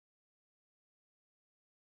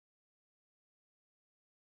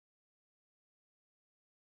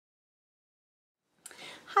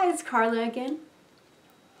Hi, it's Carla again.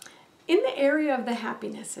 In the area of the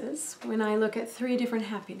happinesses, when I look at 3 different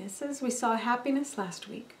happinesses, we saw happiness last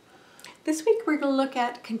week. This week we're going to look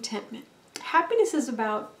at contentment. Happiness is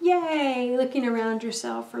about, yay, looking around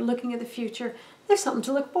yourself or looking at the future. There's something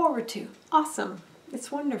to look forward to. Awesome. It's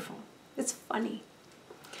wonderful. It's funny.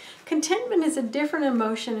 Contentment is a different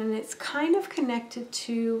emotion, and it's kind of connected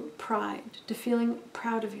to pride, to feeling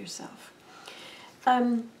proud of yourself.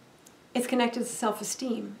 It's connected to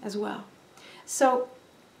self-esteem as well. So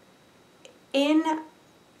in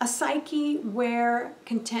a psyche where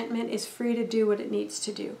contentment is free to do what it needs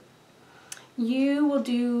to do, you will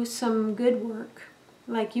do some good work.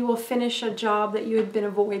 Like you will finish a job that you had been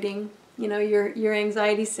avoiding. You know, your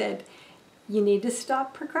anxiety said, you need to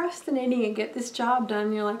stop procrastinating and get this job done.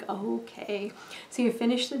 And you're like, okay. So you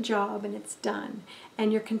finish the job and it's done.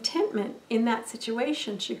 And your contentment in that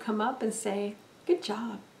situation should come up and say, good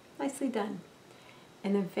job, nicely done.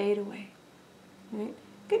 And then fade away, right?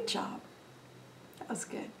 Good job. That was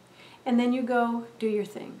good. And then you go do your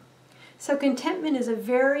thing. So contentment is a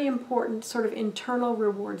very important sort of internal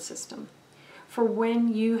reward system for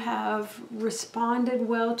when you have responded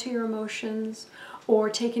well to your emotions or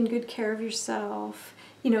taken good care of yourself.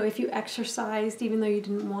 You know, if you exercised even though you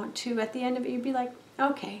didn't want to, at the end of it you'd be like,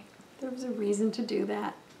 okay, there was a reason to do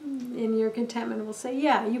that. And your contentment will say,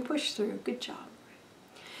 yeah, you pushed through, good job.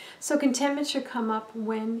 So contentment should come up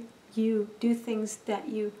when you do things that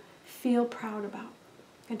you feel proud about.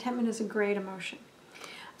 Contentment is a great emotion.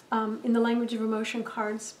 In the language of emotion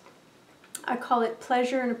cards, I call it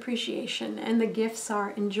pleasure and appreciation, and the gifts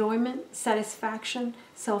are enjoyment, satisfaction,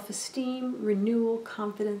 self-esteem, renewal,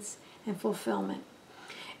 confidence, and fulfillment.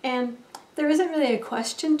 And there isn't really a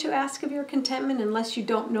question to ask of your contentment unless you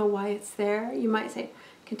don't know why it's there. You might say,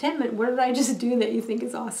 contentment, what did I just do that you think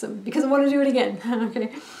is awesome? Because I want to do it again.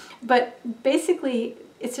 Okay. But basically,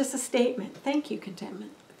 it's just a statement. Thank you,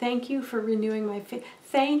 contentment. Thank you for renewing my faith.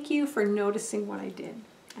 Thank you for noticing what I did.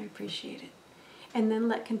 I appreciate it. And then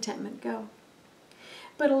let contentment go.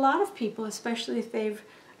 But a lot of people, especially if they've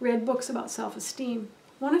read books about self-esteem,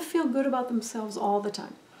 want to feel good about themselves all the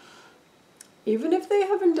time. Even if they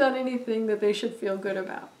haven't done anything that they should feel good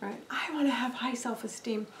about, right? I want to have high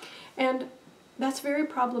self-esteem. And that's very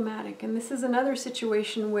problematic. And this is another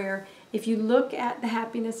situation where if you look at the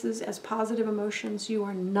happinesses as positive emotions, you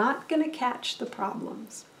are not going to catch the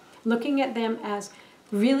problems. Looking at them as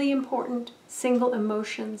really important single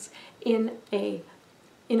emotions in a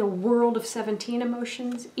world of 17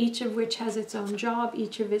 emotions, each of which has its own job,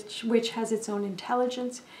 each of which has its own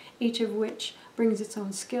intelligence, each of which brings its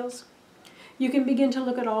own skills. You can begin to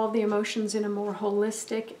look at all of the emotions in a more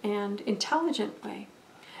holistic and intelligent way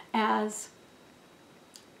as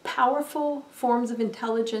powerful forms of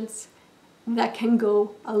intelligence that can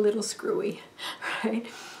go a little screwy, right?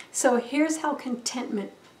 So here's how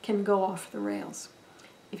contentment can go off the rails.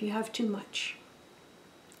 If you have too much,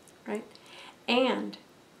 right? And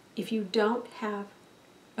if you don't have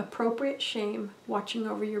appropriate shame watching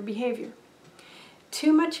over your behavior.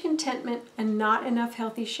 Too much contentment and not enough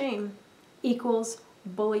healthy shame equals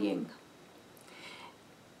bullying.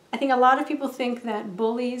 I think a lot of people think that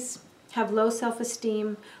bullies have low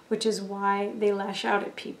self-esteem, which is why they lash out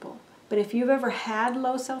at people. But if you've ever had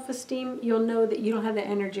low self-esteem, you'll know that you don't have the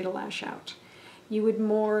energy to lash out. You would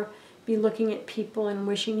more be looking at people and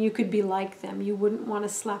wishing you could be like them. You wouldn't want to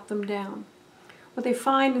slap them down. What they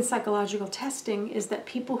find in psychological testing is that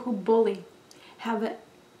people who bully have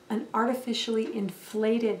an artificially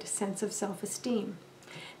inflated sense of self-esteem.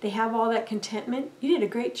 They have all that contentment. You did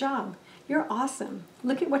a great job. You're awesome.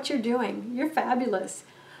 Look at what you're doing. You're fabulous.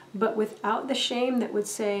 But without the shame that would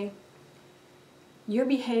say, your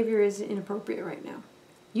behavior is inappropriate right now.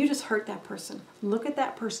 You just hurt that person. Look at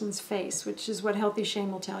that person's face, which is what healthy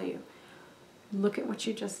shame will tell you. Look at what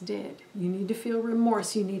you just did. You need to feel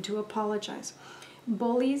remorse. You need to apologize.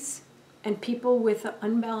 Bullies and people with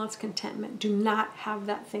unbalanced contentment do not have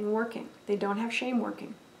that thing working. They don't have shame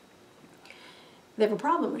working. They have a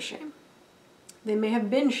problem with shame. They may have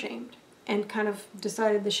been shamed and kind of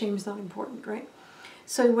decided the shame's not important, right?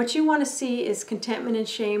 So what you want to see is contentment and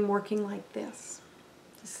shame working like this.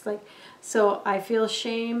 Just like, so I feel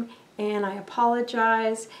shame and I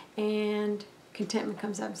apologize and contentment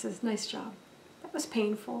comes up and says, nice job. That was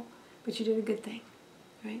painful, but you did a good thing,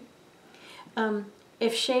 right?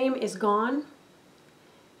 If shame is gone,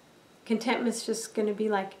 contentment's just going to be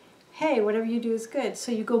like, hey, whatever you do is good.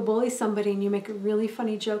 So you go bully somebody and you make a really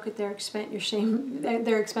funny joke at their expense. Your shame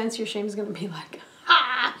is going to be like,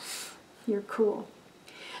 ha, you're cool.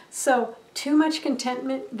 So too much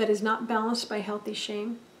contentment that is not balanced by healthy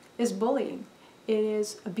shame is bullying. It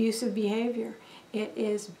is abusive behavior. It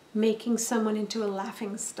is making someone into a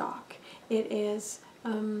laughing stock. It is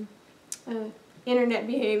internet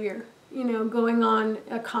behavior, you know, going on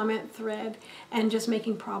a comment thread and just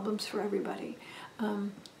making problems for everybody.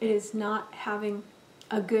 It is not having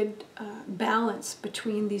a good balance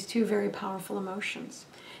between these two very powerful emotions.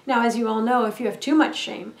 Now, as you all know, if you have too much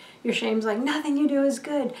shame, your shame's like, nothing you do is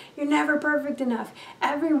good. You're never perfect enough.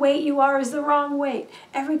 Every weight you are is the wrong weight.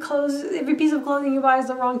 Every piece of clothing you buy is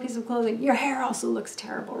the wrong piece of clothing. Your hair also looks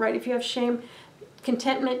terrible, right? If you have shame,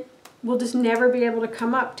 contentment will just never be able to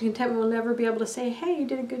come up. Contentment will never be able to say, hey, you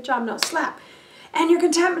did a good job. No, slap. And your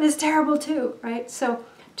contentment is terrible too, right? So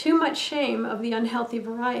too much shame of the unhealthy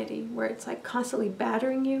variety, where it's like constantly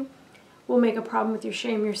battering you, will make a problem with your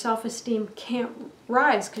shame. Your self-esteem can't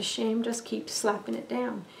rise because shame just keeps slapping it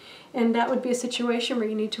down. And that would be a situation where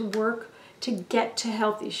you need to work to get to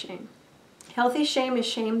healthy shame. Healthy shame is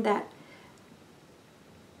shame that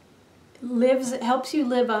helps you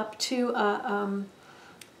live up to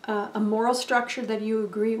a moral structure that you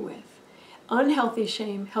agree with. Unhealthy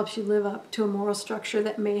shame helps you live up to a moral structure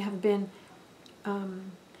that may have been,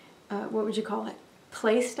 what would you call it,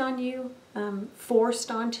 placed on you, forced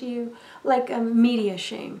onto you, like media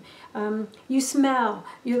shame. You smell,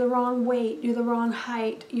 you're the wrong weight, you're the wrong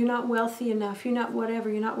height, you're not wealthy enough, you're not whatever,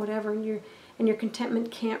 and your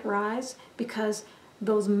contentment can't rise because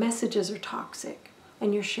those messages are toxic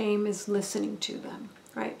and your shame is listening to them,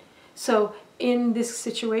 right? So in this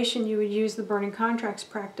situation, you would use the burning contracts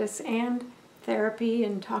practice and therapy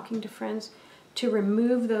and talking to friends to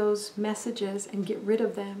remove those messages and get rid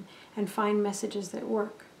of them and find messages that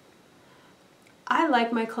work. I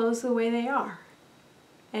like my clothes the way they are.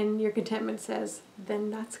 And your contentment says, then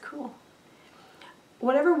that's cool.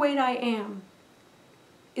 Whatever weight I am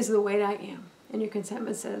is the weight I am. And your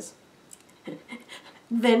contentment says,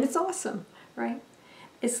 then it's awesome, right?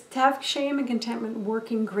 It's to have shame and contentment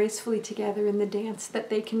working gracefully together in the dance that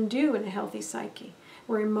they can do in a healthy psyche,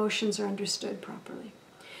 where emotions are understood properly.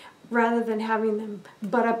 Rather than having them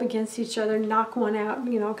butt up against each other, knock one out,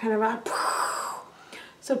 you know, kind of out.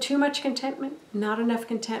 So too much contentment, not enough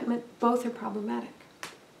contentment, both are problematic,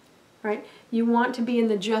 right? You want to be in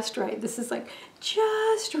the just right. This is like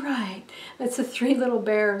just right. That's the Three Little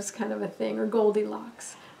Bears kind of a thing, or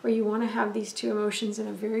Goldilocks, where you want to have these two emotions in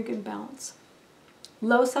a very good balance.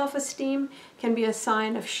 Low self-esteem can be a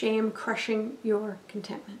sign of shame crushing your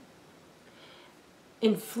contentment.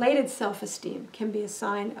 Inflated self-esteem can be a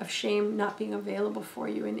sign of shame not being available for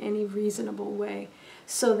you in any reasonable way,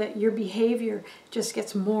 so that your behavior just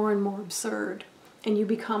gets more and more absurd, and you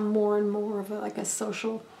become more and more of like a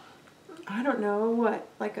social, I don't know what,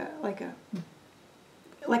 like a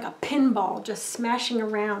pinball just smashing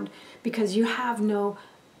around because you have no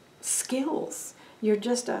skills. You're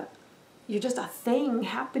just a thing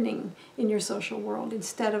happening in your social world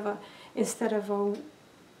instead of a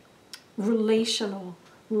relational,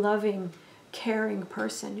 loving, caring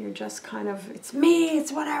person. You're just kind of, it's me,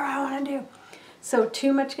 it's whatever I want to do. So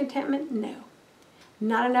too much contentment? No.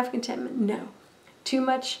 Not enough contentment? No. Too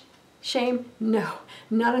much shame? No.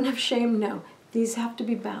 Not enough shame? No. These have to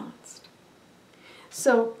be balanced.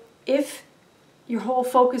 So if your whole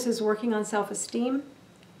focus is working on self-esteem,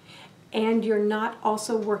 and you're not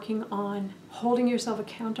also working on holding yourself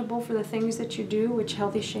accountable for the things that you do, which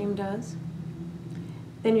healthy shame does,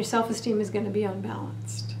 then your self-esteem is going to be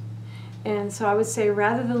unbalanced. And so I would say,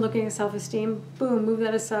 rather than looking at self-esteem, boom, move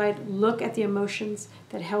that aside. Look at the emotions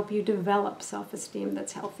that help you develop self-esteem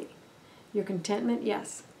that's healthy. Your contentment,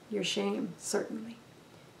 yes. Your shame, certainly.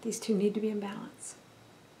 These two need to be in balance.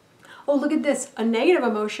 Oh, look at this. A negative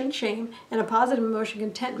emotion, shame, and a positive emotion,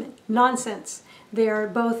 contentment. Nonsense. They are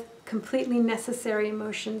both completely necessary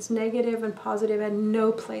emotions. Negative and positive had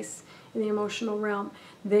no place in the emotional realm.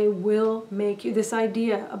 They will make you, this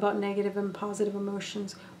idea about negative and positive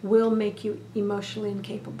emotions will make you emotionally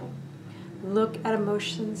incapable. Look at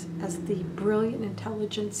emotions as the brilliant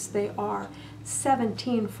intelligence they are.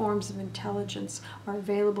 17 forms of intelligence are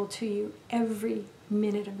available to you every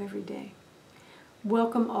minute of every day.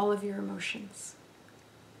 Welcome all of your emotions.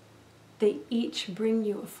 They each bring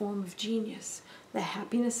you a form of genius. The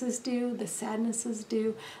happinesses do, the sadnesses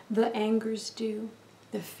do, the angers do,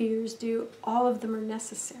 the fears do. All of them are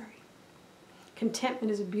necessary.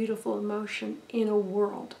 Contentment is a beautiful emotion in a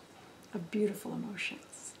world of beautiful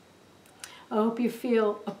emotions. I hope you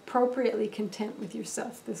feel appropriately content with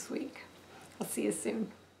yourself this week. I'll see you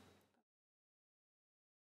soon.